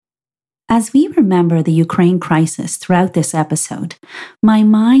As we remember the Ukraine crisis throughout this episode, my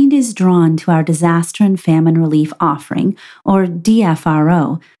mind is drawn to our Disaster and Famine Relief Offering, or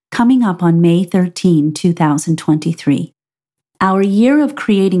DFRO, coming up on May 13, 2023. Our year of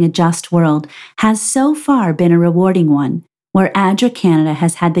creating a just world has so far been a rewarding one, where ADRA Canada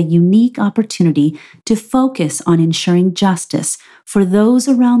has had the unique opportunity to focus on ensuring justice for those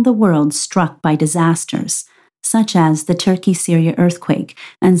around the world struck by disasters, such as the Turkey-Syria earthquake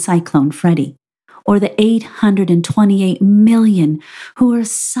and Cyclone Freddy, or the 828 million who are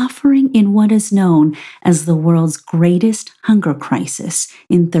suffering in what is known as the world's greatest hunger crisis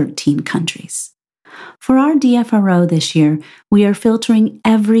in 13 countries. For our DFRO this year, we are filtering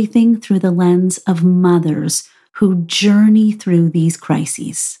everything through the lens of mothers who journey through these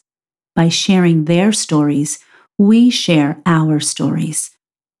crises. By sharing their stories, we share our stories.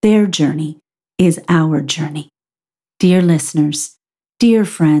 Their journey is our journey. Dear listeners, dear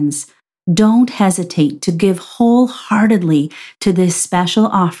friends, don't hesitate to give wholeheartedly to this special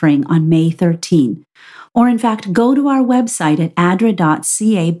offering on May 13. Or in fact, go to our website at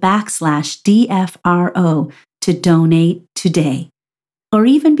adra.ca/DFRO to donate today. Or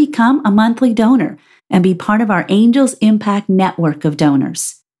even become a monthly donor and be part of our Angels Impact network of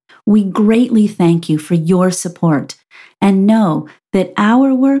donors. We greatly thank you for your support and know that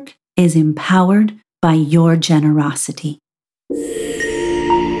our work is empowered by your generosity.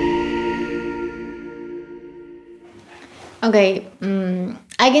 Okay,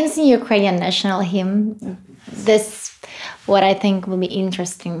 I can sing Ukrainian national hymn. This, what I think will be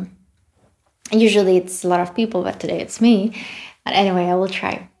interesting. Usually it's a lot of people, but today it's me. But anyway, I will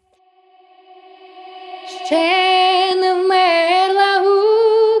try. Ще не вмерла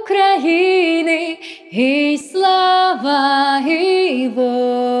України, і слава, і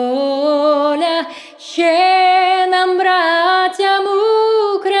воля, ще нам, братям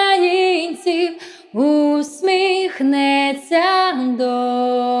українців, усміхнеться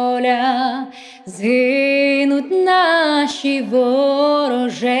доля. Згинуть наші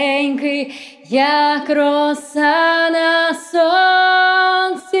вороженьки, як роса на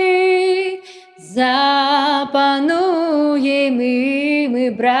сонці. Запануємо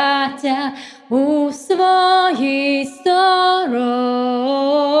ми, браття, у своїй сторонці.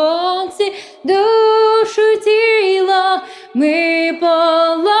 Душу й тіло ми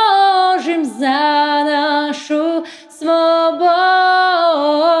положим за нашу свободу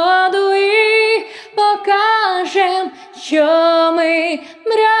і покажем, що ми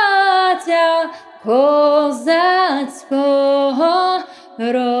браття козацького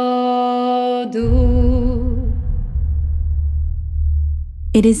роду.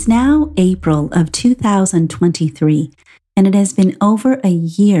 It is now April of 2023, and it has been over a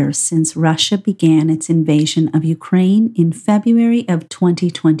year since Russia began its invasion of Ukraine in February of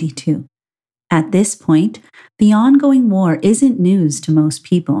 2022. At this point, the ongoing war isn't news to most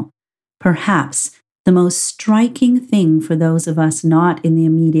people. Perhaps the most striking thing for those of us not in the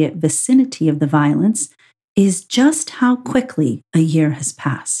immediate vicinity of the violence is just how quickly a year has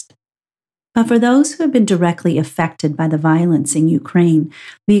passed. But for those who have been directly affected by the violence in Ukraine,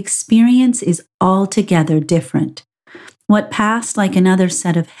 the experience is altogether different. What passed like another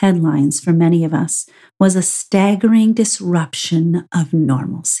set of headlines for many of us was a staggering disruption of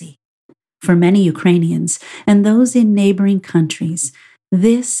normalcy. For many Ukrainians and those in neighboring countries,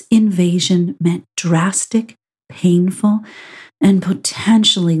 this invasion meant drastic, painful, and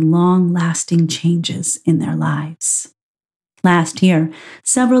potentially long-lasting changes in their lives. Last year,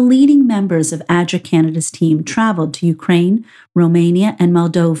 several leading members of ADRA Canada's team traveled to Ukraine, Romania, and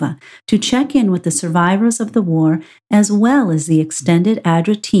Moldova to check in with the survivors of the war as well as the extended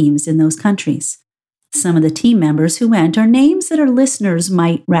ADRA teams in those countries. Some of the team members who went are names that our listeners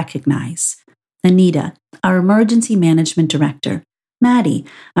might recognize. Anita, our Emergency Management Director, Maddie,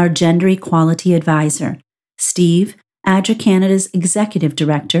 our Gender Equality Advisor, Steve, ADRA Canada's Executive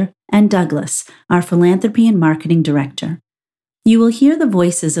Director, and Douglas, our Philanthropy and Marketing Director. You will hear the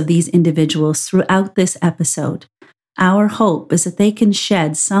voices of these individuals throughout this episode. Our hope is that they can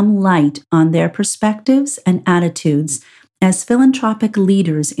shed some light on their perspectives and attitudes as philanthropic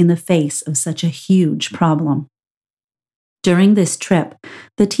leaders in the face of such a huge problem. During this trip,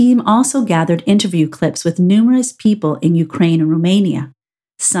 the team also gathered interview clips with numerous people in Ukraine and Romania.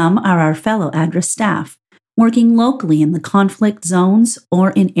 Some are our fellow ADRA staff, working locally in the conflict zones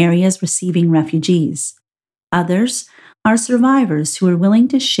or in areas receiving refugees. Others are survivors who are willing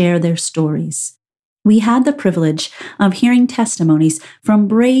to share their stories. We had the privilege of hearing testimonies from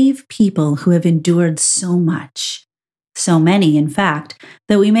brave people who have endured so much. So many, in fact,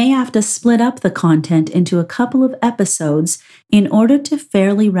 that we may have to split up the content into a couple of episodes in order to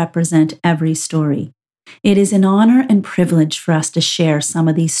fairly represent every story. It is an honor and privilege for us to share some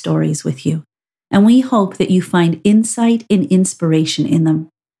of these stories with you, and we hope that you find insight and inspiration in them.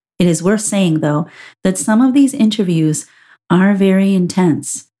 It is worth saying, though, that some of these interviews are very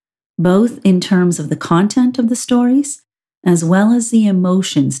intense, both in terms of the content of the stories, as well as the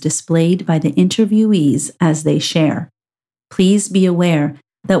emotions displayed by the interviewees as they share. Please be aware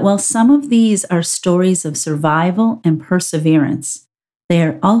that while some of these are stories of survival and perseverance, they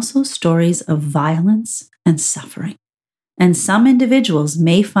are also stories of violence and suffering, and some individuals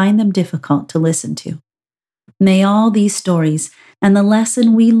may find them difficult to listen to. May all these stories and the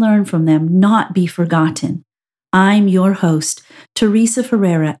lesson we learn from them not be forgotten. I'm your host, Teresa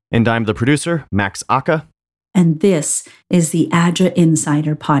Ferreira. And I'm the producer, Max Aka. And this is the ADRA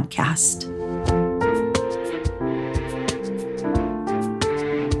Insider Podcast.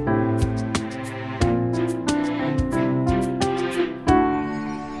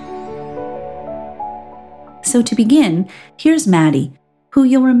 So to begin, here's Maddie, who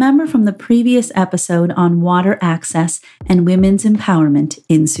you'll remember from the previous episode on water access and women's empowerment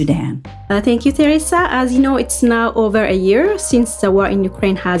in Sudan. Thank you, Teresa. As you know, it's now over a year since the war in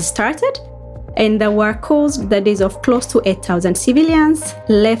Ukraine has started, and the war caused the deaths of close to 8,000 civilians,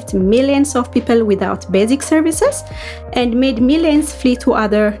 left millions of people without basic services, and made millions flee to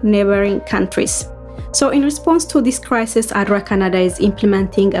other neighboring countries. So in response to this crisis, ADRA Canada is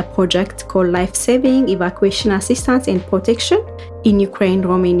implementing a project called Life-Saving Evacuation Assistance and Protection in Ukraine,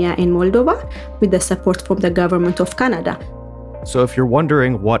 Romania, and Moldova with the support from the Government of Canada. So if you're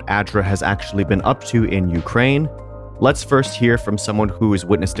wondering what ADRA has actually been up to in Ukraine, let's first hear from someone who has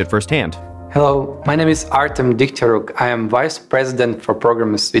witnessed it firsthand. Hello, my name is Artem Dikteruk. I am Vice President for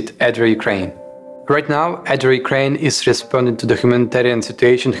Programs with ADRA Ukraine. Right now, ADRA Ukraine is responding to the humanitarian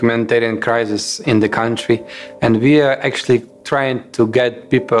situation, humanitarian crisis in the country, and we are actually trying to get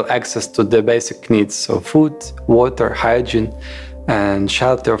people access to the basic needs, so food, water, hygiene, and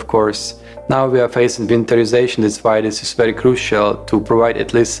shelter, of course. Now we are facing winterization, that's why this is very crucial to provide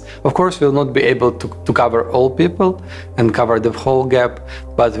at least, of course, we will not be able to cover all people and cover the whole gap,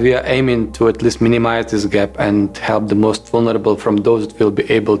 but we are aiming to at least minimize this gap and help the most vulnerable from those that will be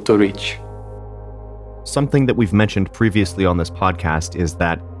able to reach. Something that we've mentioned previously on this podcast is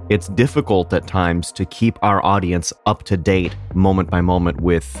that it's difficult at times to keep our audience up to date moment by moment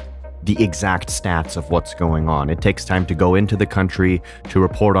with the exact stats of what's going on. It takes time to go into the country, to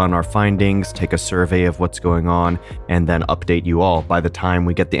report on our findings, take a survey of what's going on, and then update you all. By the time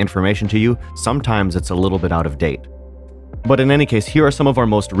we get the information to you, sometimes it's a little bit out of date. But in any case, here are some of our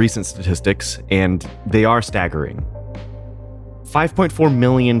most recent statistics, and they are staggering. 5.4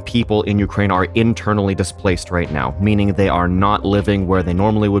 million people in Ukraine are internally displaced right now, meaning they are not living where they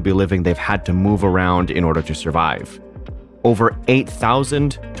normally would be living. They've had to move around in order to survive. Over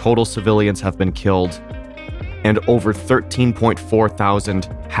 8,000 total civilians have been killed, and over 13.4 thousand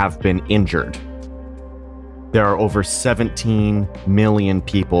have been injured. There are over 17 million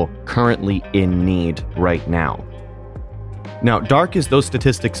people currently in need right now. Now, dark as those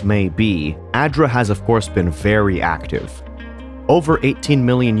statistics may be, ADRA has of course been very active. Over $18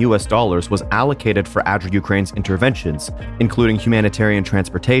 million was allocated for ADRA Ukraine's interventions, including humanitarian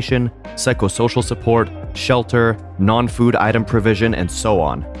transportation, psychosocial support, shelter, non-food item provision, and so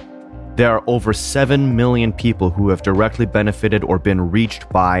on. There are over 7 million people who have directly benefited or been reached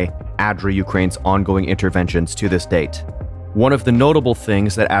by ADRA Ukraine's ongoing interventions to this date. One of the notable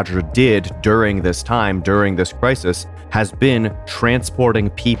things that ADRA did during this time, during this crisis, has been transporting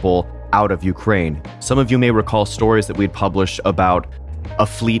people out of Ukraine. Some of you may recall stories that we'd published about a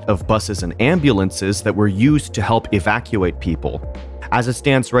fleet of buses and ambulances that were used to help evacuate people. As it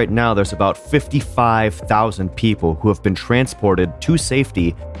stands right now, there's about 55,000 people who have been transported to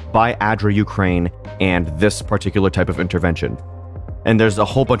safety by ADRA Ukraine and this particular type of intervention. And there's a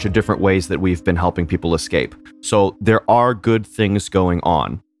whole bunch of different ways that we've been helping people escape. So there are good things going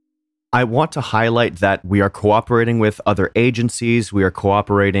on. I want to highlight that we are cooperating with other agencies, we are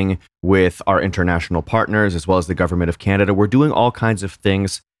cooperating with our international partners, as well as the Government of Canada. We're doing all kinds of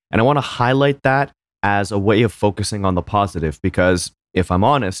things, and I want to highlight that as a way of focusing on the positive, because if I'm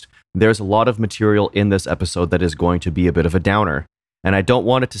honest, there's a lot of material in this episode that is going to be a bit of a downer, and I don't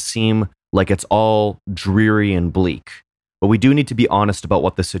want it to seem like it's all dreary and bleak. But we do need to be honest about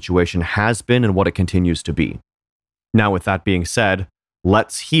what the situation has been and what it continues to be. Now, with that being said,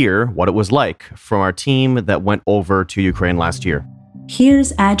 let's hear what it was like from our team that went over to Ukraine last year.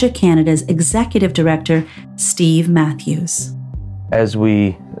 Here's ADRA Canada's Executive Director, Steve Matthews. As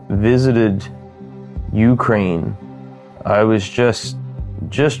we visited Ukraine, I was just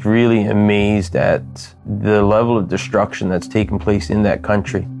really amazed at the level of destruction that's taken place in that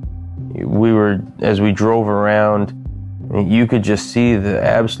country. As we drove around, you could just see the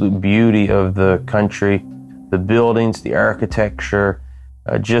absolute beauty of the country, the buildings, the architecture,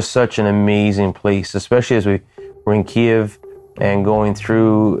 just such an amazing place, especially as we were in Kiyv and going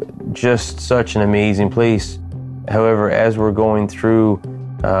through just such an amazing place. However, as we're going through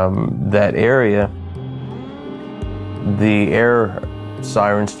that area, the air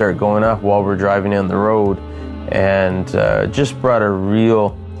sirens start going up while we're driving down the road, and just brought a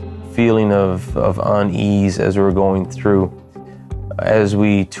real feeling of unease as we were going through. As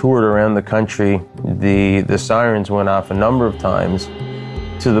we toured around the country, the sirens went off a number of times,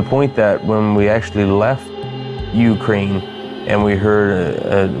 to the point that when we actually left Ukraine and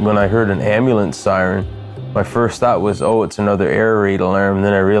when I heard an ambulance siren, my first thought was, oh, it's another air raid alarm. And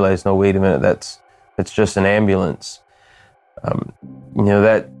then I realized, no, wait a minute, that's just an ambulance.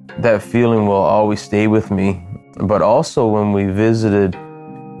 That feeling will always stay with me. But also when we visited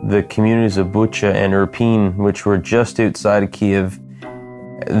the communities of Bucha and Irpin, which were just outside of Kyiv,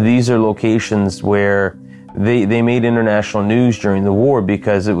 these are locations where they made international news during the war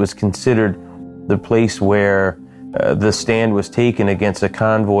because it was considered the place where the stand was taken against a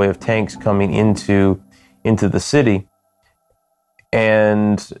convoy of tanks coming into the city.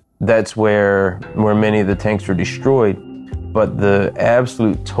 And that's where many of the tanks were destroyed. But the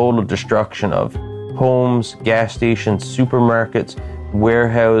absolute total destruction of homes, gas stations, supermarkets,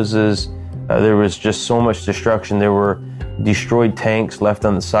 warehouses, there was just so much destruction. There were destroyed tanks left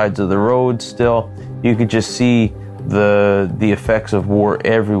on the sides of the road still. You could just see the effects of war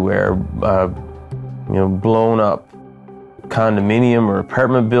everywhere. Blown up condominium or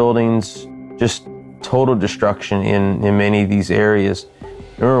apartment buildings, just total destruction in many of these areas.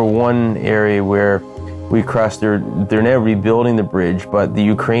 I remember one area where we crossed, they're now rebuilding the bridge, but the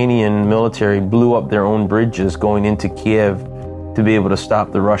Ukrainian military blew up their own bridges going into Kyiv to be able to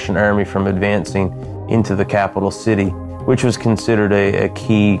stop the Russian army from advancing into the capital city, which was considered a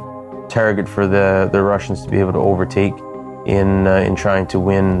key target for the Russians to be able to overtake in trying to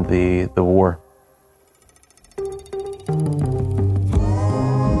win the war.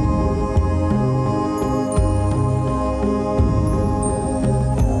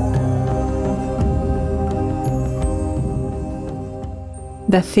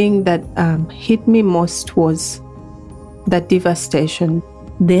 The thing that hit me most was the devastation.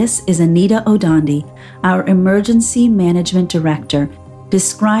 This is Anita O'Dondi, our Emergency Management Director,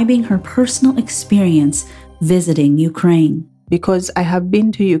 describing her personal experience visiting Ukraine. Because I have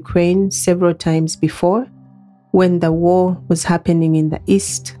been to Ukraine several times before when the war was happening in the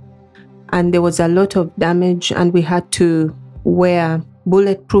east, and there was a lot of damage, and we had to wear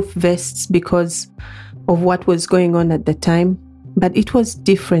bulletproof vests because of what was going on at the time. But it was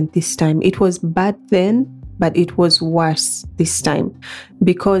different this time. It was bad then, but it was worse this time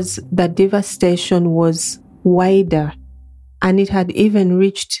because the devastation was wider, and it had even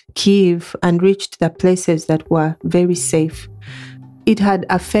reached Kyiv and reached the places that were very safe. It had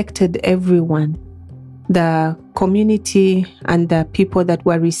affected everyone. The community and the people that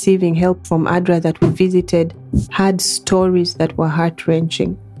were receiving help from ADRA that we visited had stories that were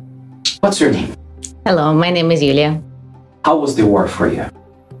heart-wrenching. What's your name? Hello, my name is Yulia. How was the war for you?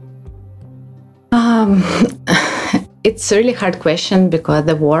 It's a really hard question because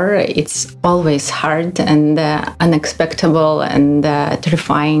the war, it's always hard and unexpected and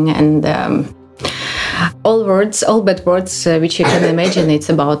terrifying, and all bad words which you can imagine, it's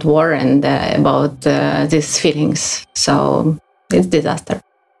about war and about these feelings. So it's disaster.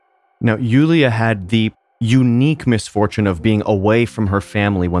 Now, Yulia had the unique misfortune of being away from her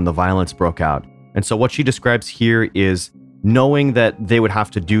family when the violence broke out. And so what she describes here is knowing that they would have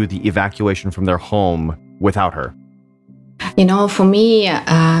to do the evacuation from their home without her. For me,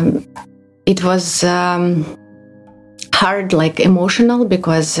 it was hard, emotional,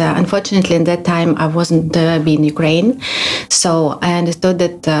 because unfortunately in that time I wasn't in Ukraine. So I understood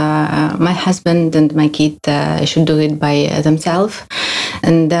that my husband and my kid should do it by themselves.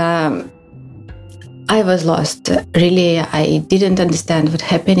 And I was lost. Really, I didn't understand what's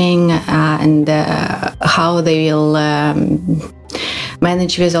happening and how they will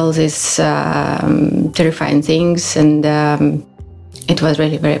manage with all these terrifying things. And it was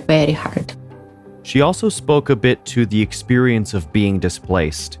really very, very hard. She also spoke a bit to the experience of being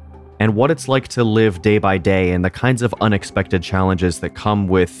displaced and what it's like to live day by day and the kinds of unexpected challenges that come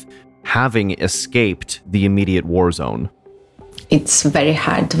with having escaped the immediate war zone. It's very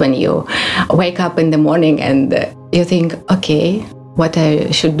hard when you wake up in the morning and you think, okay, what I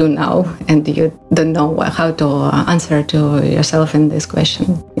should do now, and you don't know how to answer to yourself in this question.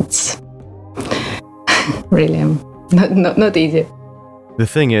 It's really not easy. The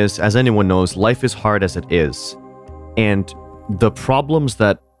thing is, as anyone knows, life is hard as it is. And the problems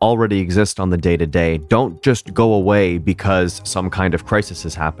that already exist on the day-to-day don't just go away because some kind of crisis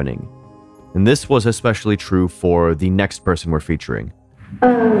is happening. And this was especially true for the next person we're featuring.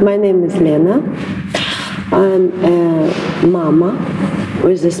 My name is Lena. I'm a mama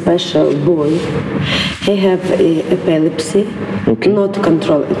with a special boy. He have epilepsy, not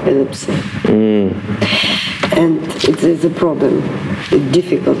control epilepsy. And it is a problem,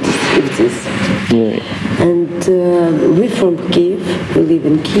 difficult with this. Right. And we're from Kyiv, we live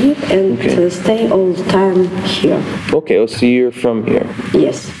in Kyiv, and stay all the time here. Okay, so you're from here?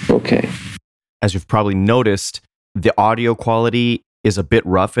 Yes. Okay. As you've probably noticed, the audio quality is a bit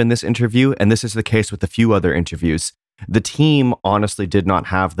rough in this interview, and this is the case with a few other interviews. The team honestly did not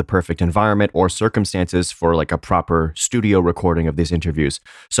have the perfect environment or circumstances for like a proper studio recording of these interviews.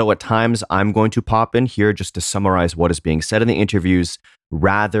 So at times I'm going to pop in here just to summarize what is being said in the interviews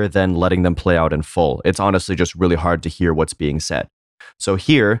rather than letting them play out in full. It's honestly just really hard to hear what's being said. So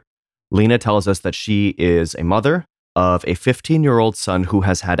here, Lena tells us that she is a mother of a 15-year-old son who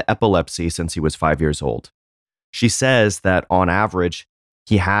has had epilepsy since he was 5 years old. She says that on average,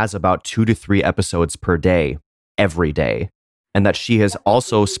 he has about 2 to 3 episodes per day, every day, and that she has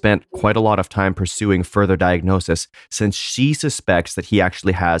also spent quite a lot of time pursuing further diagnosis since she suspects that he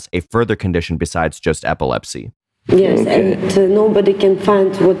actually has a further condition besides just epilepsy. Yes, and nobody can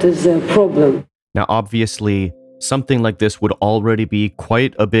find what is the problem. Now, obviously, something like this would already be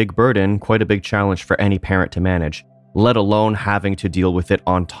quite a big burden, quite a big challenge for any parent to manage, let alone having to deal with it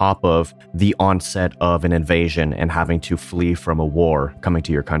on top of the onset of an invasion and having to flee from a war coming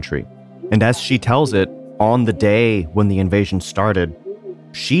to your country. And as she tells it, on the day when the invasion started,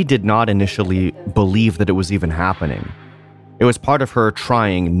 she did not initially believe that it was even happening. It was part of her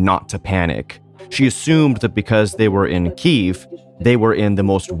trying not to panic. She assumed that because they were in Kyiv, they were in the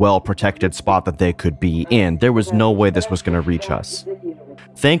most well-protected spot that they could be in. There was no way this was going to reach us.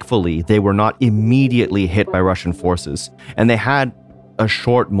 Thankfully, they were not immediately hit by Russian forces, and they had a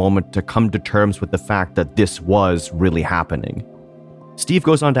short moment to come to terms with the fact that this was really happening. Steve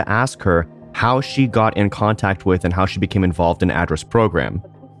goes on to ask her how she got in contact with and how she became involved in ADRA's program.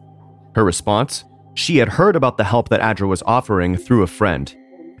 Her response? She had heard about the help that ADRA was offering through a friend.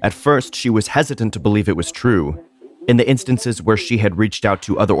 At first, she was hesitant to believe it was true. In the instances where she had reached out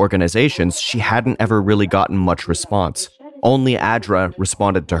to other organizations, she hadn't ever really gotten much response. Only ADRA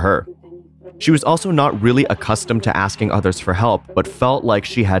responded to her. She was also not really accustomed to asking others for help, but felt like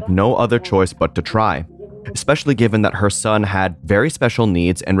she had no other choice but to try, especially given that her son had very special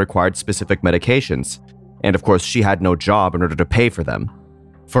needs and required specific medications. And of course, she had no job in order to pay for them.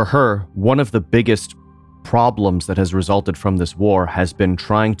 For her, one of the biggest problems that has resulted from this war has been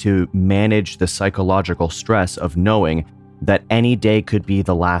trying to manage the psychological stress of knowing that any day could be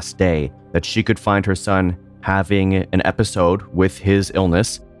the last day, that she could find her son having an episode with his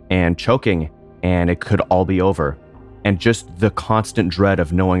illness and choking, and it could all be over. And just the constant dread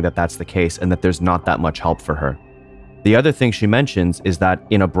of knowing that that's the case and that there's not that much help for her. The other thing she mentions is that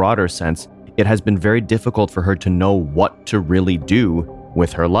in a broader sense, it has been very difficult for her to know what to really do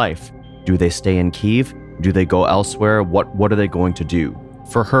with her life. Do they stay in Kyiv? Do they go elsewhere? What are they going to do?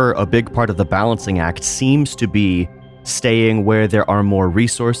 For her, a big part of the balancing act seems to be staying where there are more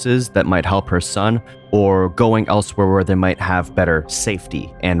resources that might help her son, or going elsewhere where they might have better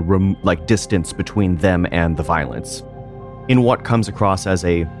safety and distance between them and the violence. In what comes across as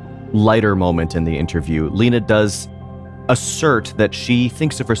a lighter moment in the interview, Lena does assert that she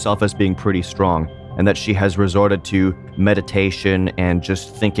thinks of herself as being pretty strong, and that she has resorted to meditation and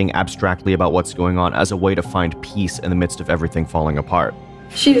just thinking abstractly about what's going on as a way to find peace in the midst of everything falling apart.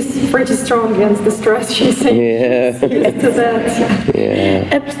 She's pretty strong against the stress, she's saying. Yeah. To that. Yeah.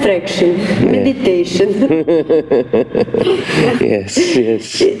 Abstraction, meditation. Yes.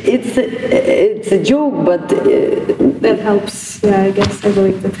 It's a joke, but that helps. Yeah, I guess I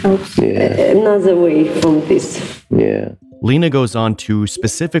believe that helps. Yeah. Another way from this. Yeah. Lena goes on to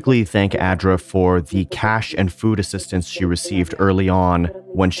specifically thank ADRA for the cash and food assistance she received early on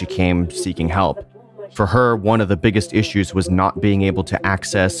when she came seeking help. For her, one of the biggest issues was not being able to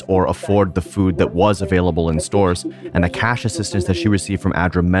access or afford the food that was available in stores, and the cash assistance that she received from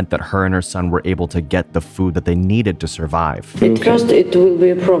ADRA meant that her and her son were able to get the food that they needed to survive. At first it will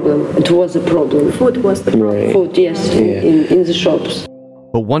be a problem. It was a problem. Food was the problem. Right. Food, yes, in the shops.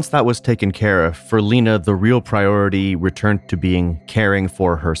 But once that was taken care of, for Lena, the real priority returned to being caring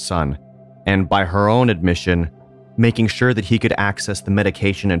for her son. And by her own admission, making sure that he could access the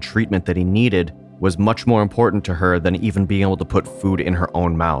medication and treatment that he needed was much more important to her than even being able to put food in her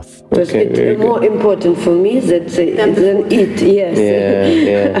own mouth. It's more important for me than eat, yes.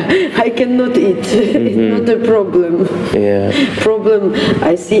 Yeah. I cannot eat. It's not a problem. Problem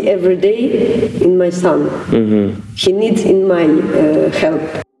I see every day in my son. He needs in my help.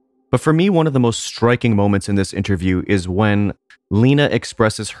 But for me, one of the most striking moments in this interview is when Lena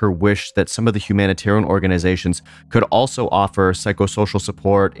expresses her wish that some of the humanitarian organizations could also offer psychosocial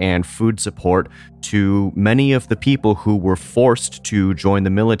support and food support to many of the people who were forced to join the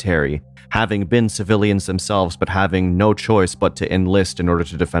military, having been civilians themselves, but having no choice but to enlist in order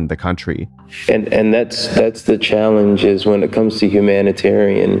to defend the country. And that's the challenge, is when it comes to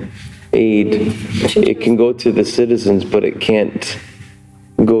humanitarian aid, it can go to the citizens, but it can't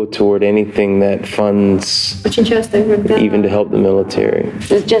go toward anything that funds even to help the military.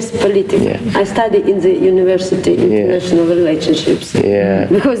 It's just political. I study in the university international relationships.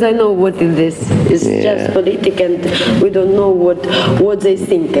 Because I know what is this. It's just political, and we don't know what they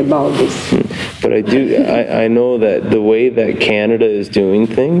think about this. But I know that the way that Canada is doing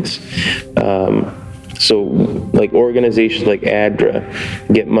things, so like organizations like ADRA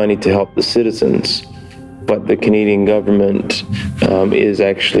get money to help the citizens, but the Canadian government is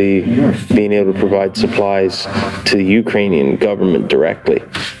actually being able to provide supplies to the Ukrainian government directly.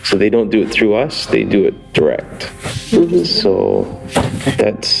 So they don't do it through us, they do it direct. So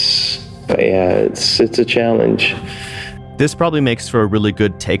that's, it's a challenge. This probably makes for a really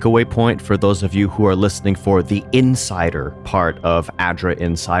good takeaway point for those of you who are listening for the insider part of ADRA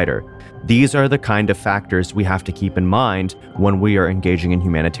Insider. These are the kind of factors we have to keep in mind when we are engaging in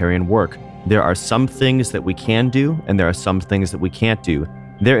humanitarian work. There are some things that we can do, and there are some things that we can't do.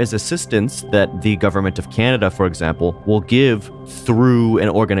 There is assistance that the Government of Canada, for example, will give through an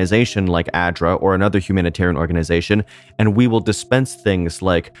organization like ADRA or another humanitarian organization, and we will dispense things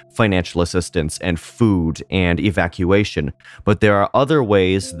like financial assistance and food and evacuation. But there are other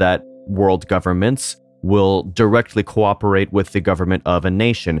ways that world governments will directly cooperate with the government of a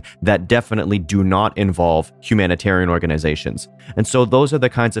nation that definitely do not involve humanitarian organizations. And so those are the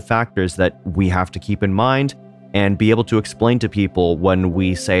kinds of factors that we have to keep in mind and be able to explain to people when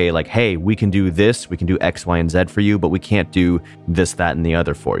we say, like, hey, we can do this, we can do X, Y, and Z for you, but we can't do this, that, and the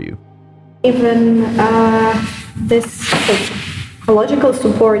other for you. Even this psychological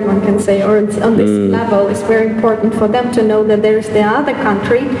support, one can say, or on this level, is very important for them to know that there is the other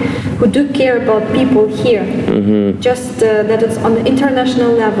country who do care about people here. Just that it's on the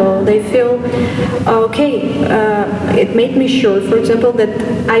international level. They feel, it made me sure, for example, that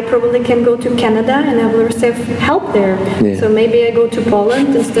I probably can go to Canada and I will receive help there. So maybe I go to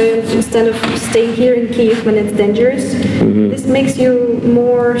Poland instead of staying here in Kyiv when it's dangerous. This makes you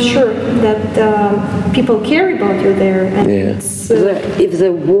more sure that people care about you there. And it's, if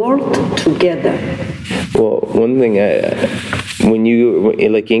the world together. Well, one thing, when you,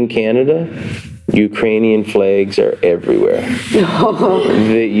 like in Canada, Ukrainian flags are everywhere.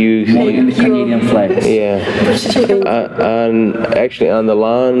 That you the Canadian flags. Actually, on the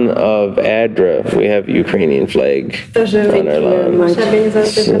lawn of ADRA, we have a Ukrainian flag on our lawn.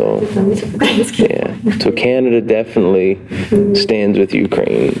 So Canada definitely stands with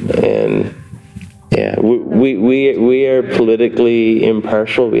Ukraine, and we are politically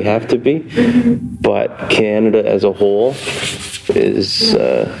impartial. We have to be, but Canada as a whole is.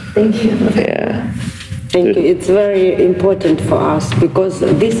 Thank you. Thank you. It's very important for us because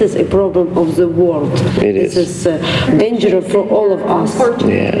this is a problem of the world. This is dangerous for all of us.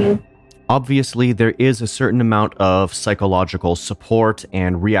 Obviously, there is a certain amount of psychological support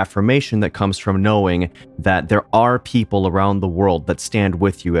and reaffirmation that comes from knowing that there are people around the world that stand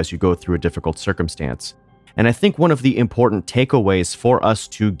with you as you go through a difficult circumstance. And I think one of the important takeaways for us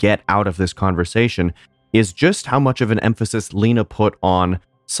to get out of this conversation is just how much of an emphasis Lena put on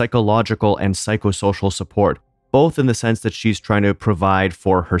psychological and psychosocial support, both in the sense that she's trying to provide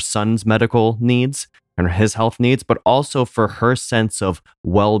for her son's medical needs and his health needs, but also for her sense of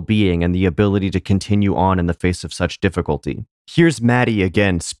well-being and the ability to continue on in the face of such difficulty. Here's Maddie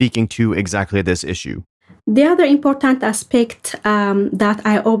again speaking to exactly this issue. The other important aspect that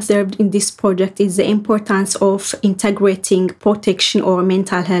I observed in this project is the importance of integrating protection or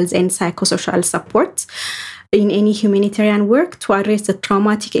mental health and psychosocial support in any humanitarian work to address the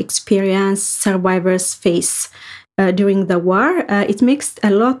traumatic experience survivors face during the war. It makes a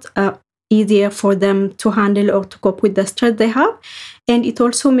lot easier for them to handle or to cope with the stress they have. And it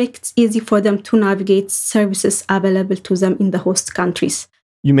also makes it easy for them to navigate services available to them in the host countries.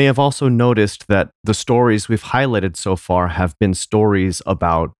 You may have also noticed that the stories we've highlighted so far have been stories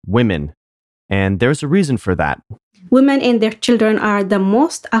about women And there's a reason for that. Women and their children are the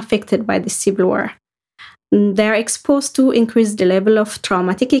most affected by the civil war. They are exposed to increased level of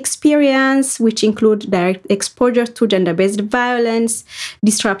traumatic experience, which include direct exposure to gender-based violence,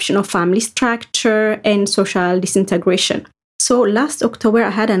 disruption of family structure, and social disintegration. So last October,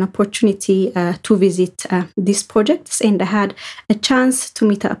 I had an opportunity to visit these projects, and I had a chance to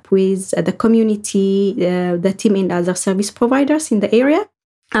meet up with the community, the team, and other service providers in the area.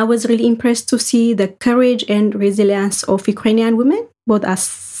 I was really impressed to see the courage and resilience of Ukrainian women, both as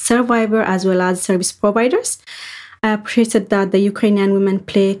survivors as well as service providers. I appreciated that the Ukrainian women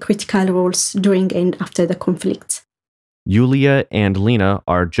play critical roles during and after the conflict. Yulia and Lena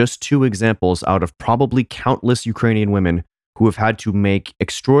are just two examples out of probably countless Ukrainian women who have had to make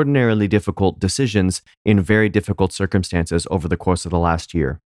extraordinarily difficult decisions in very difficult circumstances over the course of the last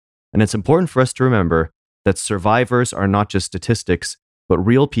year. And it's important for us to remember that survivors are not just statistics, but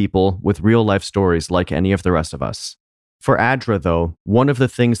real people with real life stories like any of the rest of us. For ADRA, though, one of the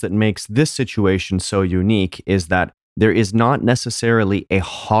things that makes this situation so unique is that there is not necessarily a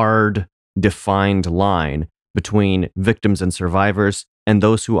hard, defined line between victims and survivors and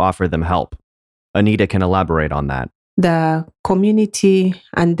those who offer them help. Anita can elaborate on that. The community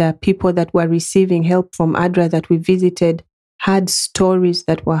and the people that were receiving help from ADRA that we visited had stories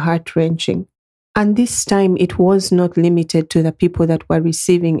that were heart-wrenching. And this time, it was not limited to the people that were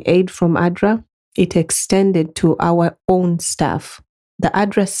receiving aid from ADRA. It extended to our own staff. The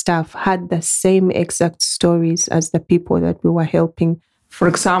ADRA staff had the same exact stories as the people that we were helping. For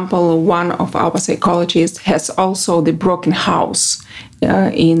example, one of our psychologists has also the broken house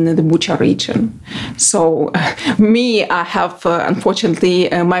in the Bucha region. So I have, unfortunately,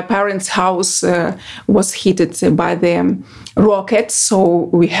 my parents' house was hit by the rocket, so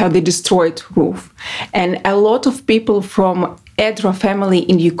we have the destroyed roof. And a lot of people from ADRA family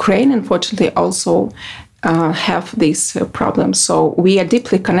in Ukraine, unfortunately, also have this problem. So we are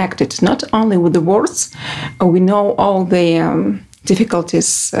deeply connected, not only with the wars, we know all the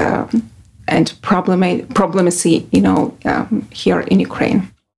difficulties and problemacy, here in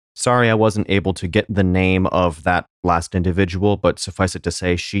Ukraine. Sorry I wasn't able to get the name of that last individual, but suffice it to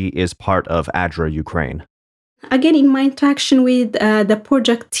say, she is part of ADRA Ukraine. Again, in my interaction with the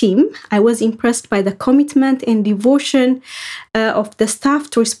project team, I was impressed by the commitment and devotion of the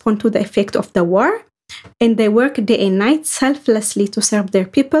staff to respond to the effect of the war. And they work day and night selflessly to serve their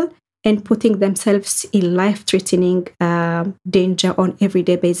people and putting themselves in life-threatening danger on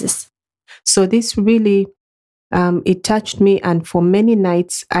everyday basis. So this really, it touched me. And for many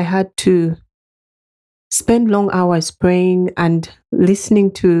nights, I had to spend long hours praying and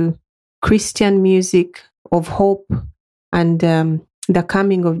listening to Christian music of hope and the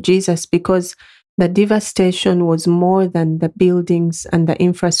coming of Jesus, because the devastation was more than the buildings and the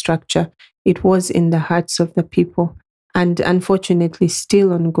infrastructure. It was in the hearts of the people, and unfortunately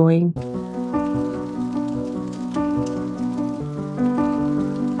still ongoing.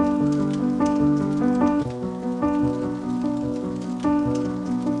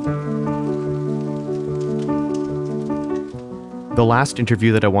 The last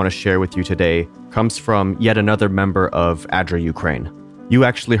interview that I want to share with you today comes from yet another member of ADRA Ukraine. You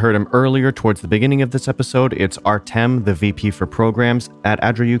actually heard him earlier towards the beginning of this episode. It's Artem, the VP for programs at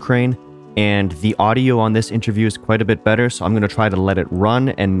ADRA Ukraine. And the audio on this interview is quite a bit better, so I'm going to try to let it run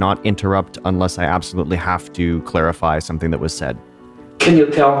and not interrupt unless I absolutely have to clarify something that was said. Can you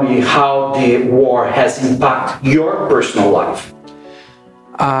tell me how the war has impacted your personal life?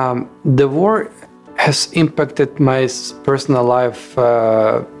 The war has impacted my personal life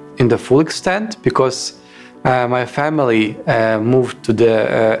in the full extent, because my family moved to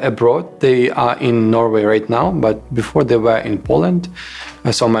the abroad. They are in Norway right now, but before they were in Poland.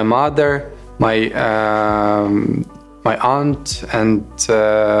 So my mother, my aunt, and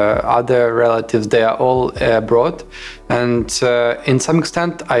other relatives, they are all abroad. And in some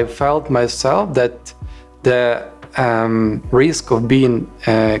extent, I felt myself that the risk of being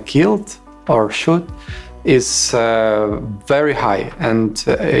killed or shot is very high, and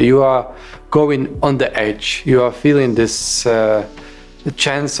you are going on the edge. You are feeling this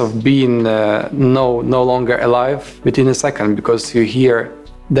chance of being no longer alive within a second, because you hear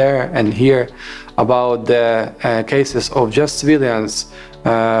there and here about the cases of just civilians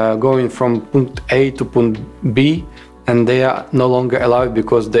going from point A to point B, and they are no longer alive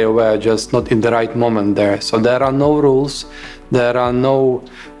because they were just not in the right moment there. So there are no rules, there are no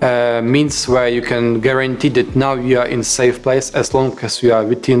means where you can guarantee that now you are in a safe place as long as you are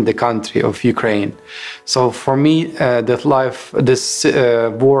within the country of Ukraine. So for me, this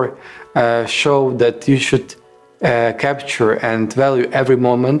war showed that you should capture and value every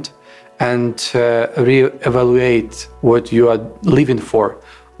moment and re-evaluate what you are living for,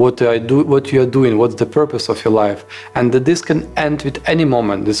 what you are doing, what's the purpose of your life, and that this can end with any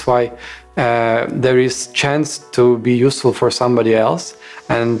moment. That's why there is chance to be useful for somebody else.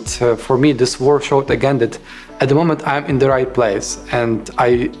 And for me, this war showed again that at the moment I'm in the right place, and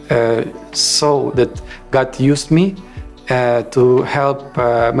I saw that God used me to help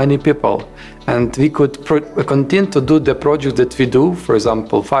many people. And we could continue to do the projects that we do, for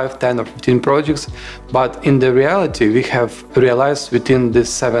example, 5, 10 or 15 projects. But in the reality, we have realized within these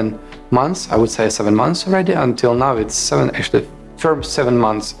 7 months, I would say 7 months already, until now it's firm 7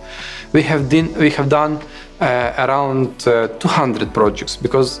 months, we have done around 200 projects,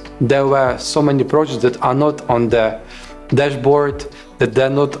 because there were so many projects that are not on the dashboard, that they're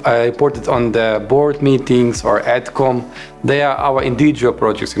not reported on the board meetings or ADCOM. They are our individual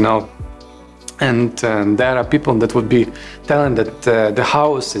projects, And there are people that would be telling that the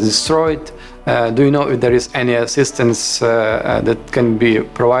house is destroyed. Do you know if there is any assistance that can be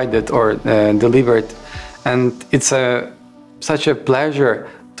provided or delivered? And it's such a pleasure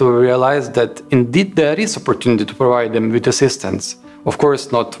to realize that indeed there is opportunity to provide them with assistance. Of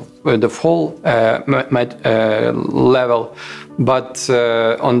course, not the full level, but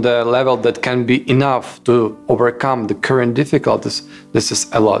on the level that can be enough to overcome the current difficulties. This is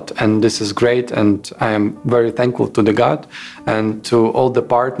a lot, and this is great, and I am very thankful to the God and to all the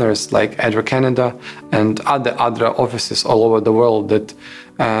partners like ADRA Canada and other ADRA offices all over the world that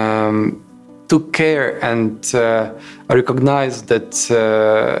took care and recognized that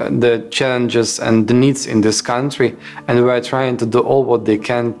the challenges and the needs in this country, and we are trying to do all what they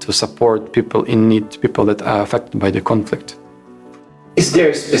can to support people in need, people that are affected by the conflict. Is there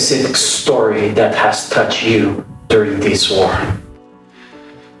a specific story that has touched you during this war?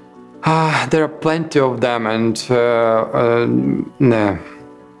 There are plenty of them, and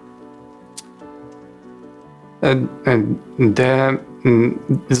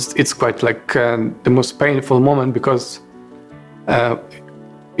it's quite like the most painful moment, because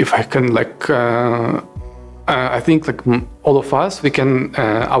if I can I think all of us, we can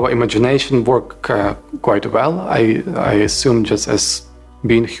our imagination work quite well. I assume just as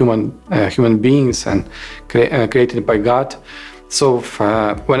being human beings and created by God. So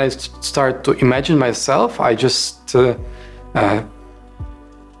when I start to imagine myself, I just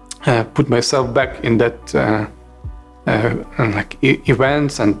put myself back in that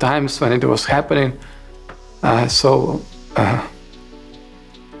events and times when it was happening.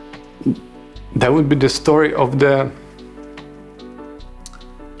 That would be the story of the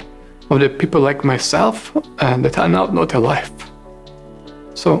people like myself that are now not alive.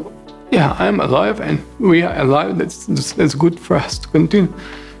 So yeah, I'm alive and we are alive. That's good for us to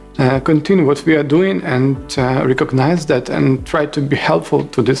continue what we are doing and recognize that and try to be helpful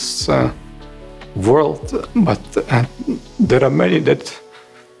to this world. But there are many that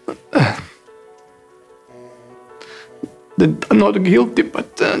are not guilty,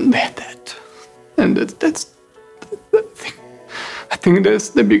 but they're dead. And that's I think that's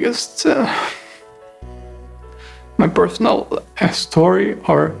the biggest my personal story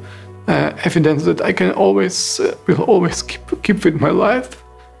or evidence that I can always will always keep with my life,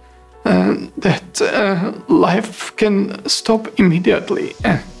 that life can stop immediately,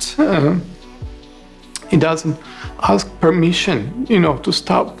 and it doesn't ask permission, to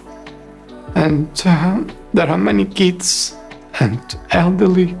stop. And there are many kids and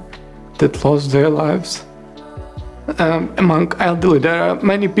elderly that lost their lives. Among elderly, there are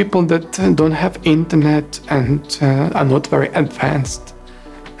many people that don't have internet and are not very advanced,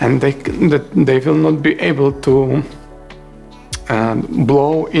 and they will not be able to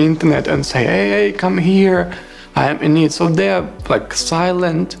blow internet and say, hey, come here, I am in need. So they are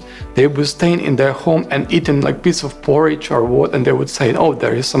silent. They will stay in their home and eating piece of porridge or what, and they would say, oh,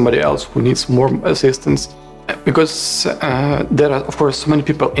 there is somebody else who needs more assistance. Because there are, of course, so many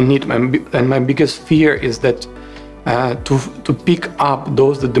people in need, and my biggest fear is that to pick up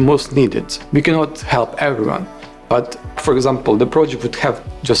those that the most need it. We cannot help everyone, but for example, the project would have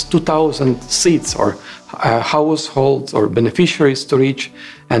just 2,000 seats or households or beneficiaries to reach,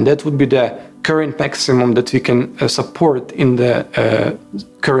 and that would be the current maximum that we can support in the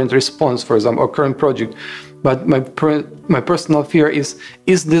current response, for example, or current project. But my personal fear is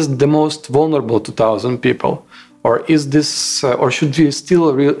this the most vulnerable 2,000 people? Or is this, or should we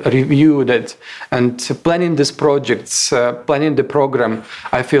still review that? And planning these projects, planning the program,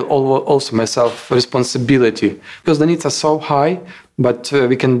 I feel also myself responsibility, because the needs are so high, but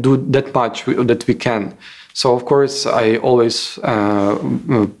we can do that much that we can. So of course I always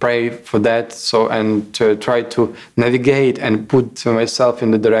pray for that. So and try to navigate and put myself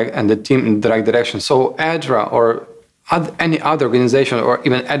in the team in the right direction. So ADRA or any other organization or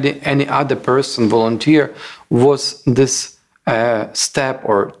even any other person, volunteer, was this step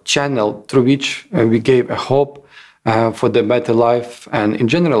or channel through which we gave a hope for the better life and in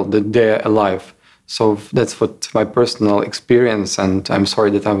general that they're alive. So that's what my personal experience, and I'm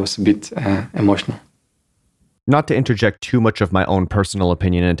sorry that I was a bit emotional. Not to interject too much of my own personal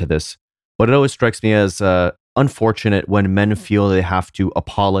opinion into this, but it always strikes me as unfortunate when men feel they have to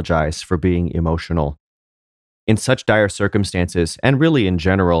apologize for being emotional. In such dire circumstances, and really in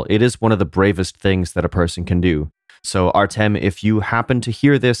general, it is one of the bravest things that a person can do. So Artem, if you happen to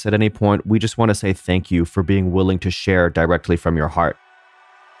hear this at any point, we just want to say thank you for being willing to share directly from your heart.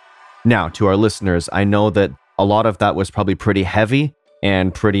 Now, to our listeners, I know that a lot of that was probably pretty heavy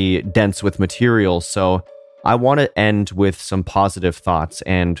and pretty dense with material, so I want to end with some positive thoughts.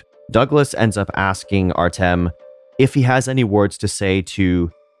 And Douglas ends up asking Artem if he has any words to say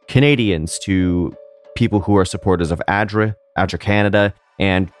to Canadians, to people who are supporters of ADRA Canada,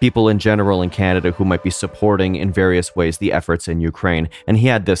 and people in general in Canada who might be supporting in various ways the efforts in Ukraine. And he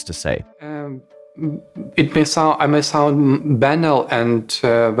had this to say. I may sound banal and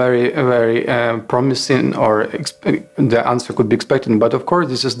very, very promising, or the answer could be expected. But of course,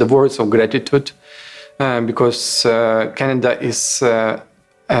 this is the words of gratitude, because Canada is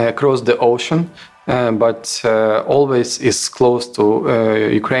across the ocean, but always is close to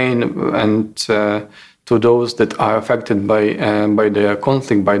Ukraine and to those that are affected by the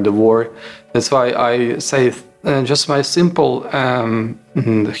conflict, by the war. That's why I say just my simple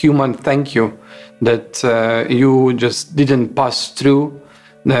human thank you that you just didn't pass through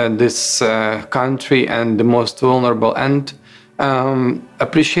this country and the most vulnerable, and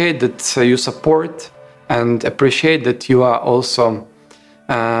appreciate that you support, and appreciate that you are also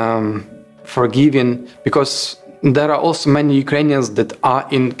forgiving, because there are also many Ukrainians that are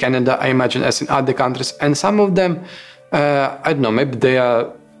in Canada, I imagine, as in other countries, and some of them, I don't know, maybe they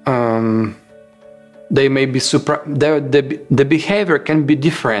are, they may be the behavior can be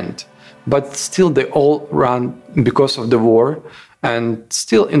different, but still they all run because of the war, and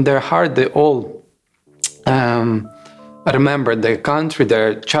still in their heart they all remember their country,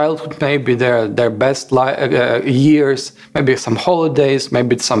 their childhood, maybe their best years, maybe some holidays,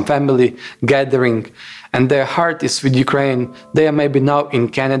 maybe some family gathering, and their heart is with Ukraine. They are maybe now in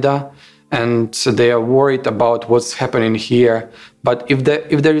Canada, and they are worried about what's happening here. But if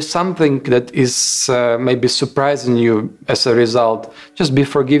there is something that is maybe surprising you as a result, just be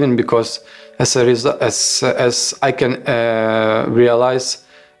forgiven, because as a result, as I can realize,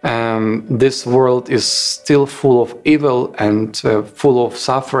 this world is still full of evil and full of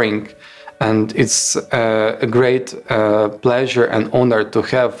suffering, and it's a great pleasure and honor to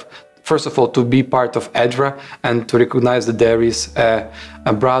have, first of all, to be part of ADRA and to recognize that there is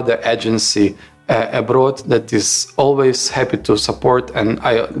a brother agency abroad that is always happy to support. And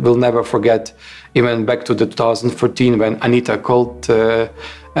I will never forget, even back to the 2014 when Anita called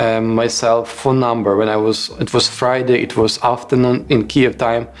myself phone number when it was Friday, it was afternoon in Kyiv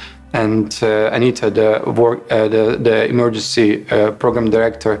time, and Anita, the emergency program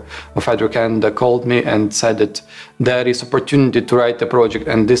director of ADRA Canada, called me and said that there is opportunity to write a project,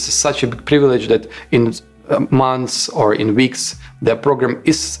 and this is such a big privilege that in months or in weeks the program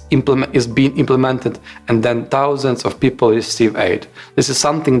is being implemented, and then thousands of people receive aid. This is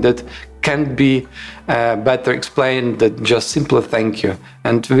something that can't be better explained than just simple thank you.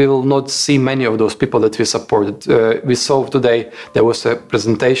 And we will not see many of those people that we supported. We saw today there was a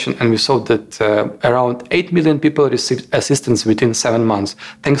presentation, and we saw that around 8 million people received assistance within 7 months,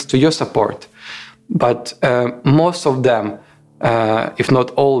 thanks to your support. But most of them, if not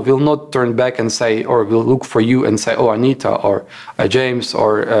all, will not turn back and say, or will look for you and say, oh, Anita or James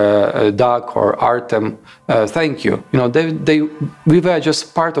or Doug or Artem, thank you. You know, we were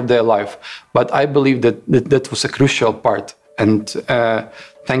just part of their life. But I believe that was a crucial part. And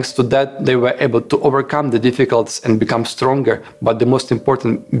thanks to that, they were able to overcome the difficulties and become stronger. But the most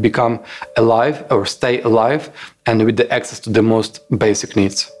important, become alive or stay alive, and with the access to the most basic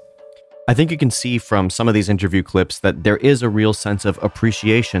needs. I think you can see from some of these interview clips that there is a real sense of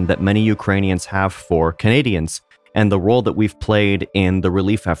appreciation that many Ukrainians have for Canadians and the role that we've played in the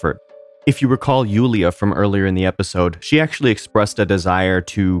relief effort. If you recall Yulia from earlier in the episode, she actually expressed a desire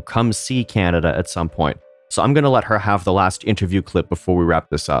to come see Canada at some point. So I'm going to let her have the last interview clip before we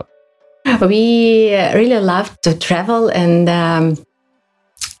wrap this up.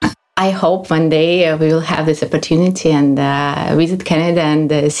 I hope one day we will have this opportunity and visit Canada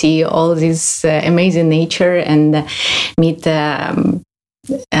and see all this amazing nature and meet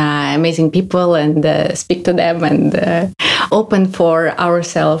amazing people and speak to them and open for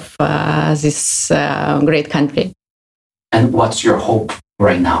ourselves this great country. And what's your hope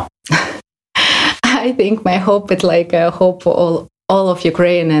right now? I think my hope is like a hope for all of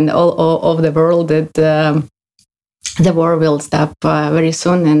Ukraine and all of the world that the war will stop very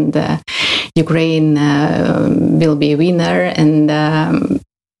soon and Ukraine will be a winner and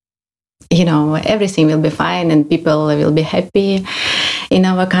everything will be fine and people will be happy in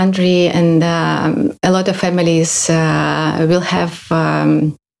our country and a lot of families will have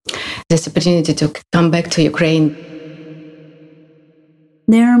this opportunity to come back to Ukraine.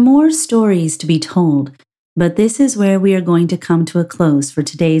 There are more stories to be told, but this is where we are going to come to a close for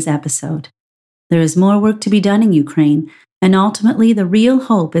today's episode. There is more work to be done in Ukraine, and ultimately the real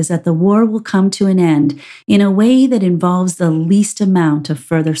hope is that the war will come to an end in a way that involves the least amount of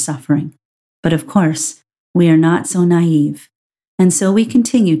further suffering. But of course, we are not so naive, and so we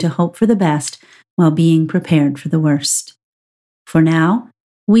continue to hope for the best while being prepared for the worst. For now,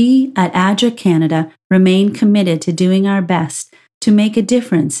 we at ADRA Canada remain committed to doing our best to make a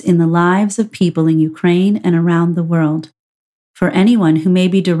difference in the lives of people in Ukraine and around the world. For anyone who may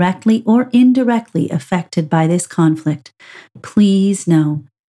be directly or indirectly affected by this conflict, please know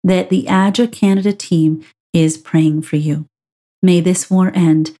that the ADRA Canada team is praying for you. May this war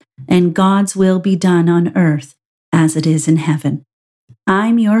end and God's will be done on earth as it is in heaven.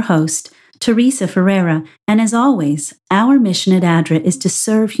 I'm your host, Teresa Ferreira, and as always, our mission at ADRA is to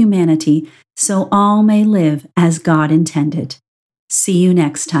serve humanity so all may live as God intended. See you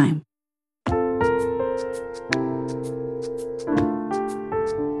next time.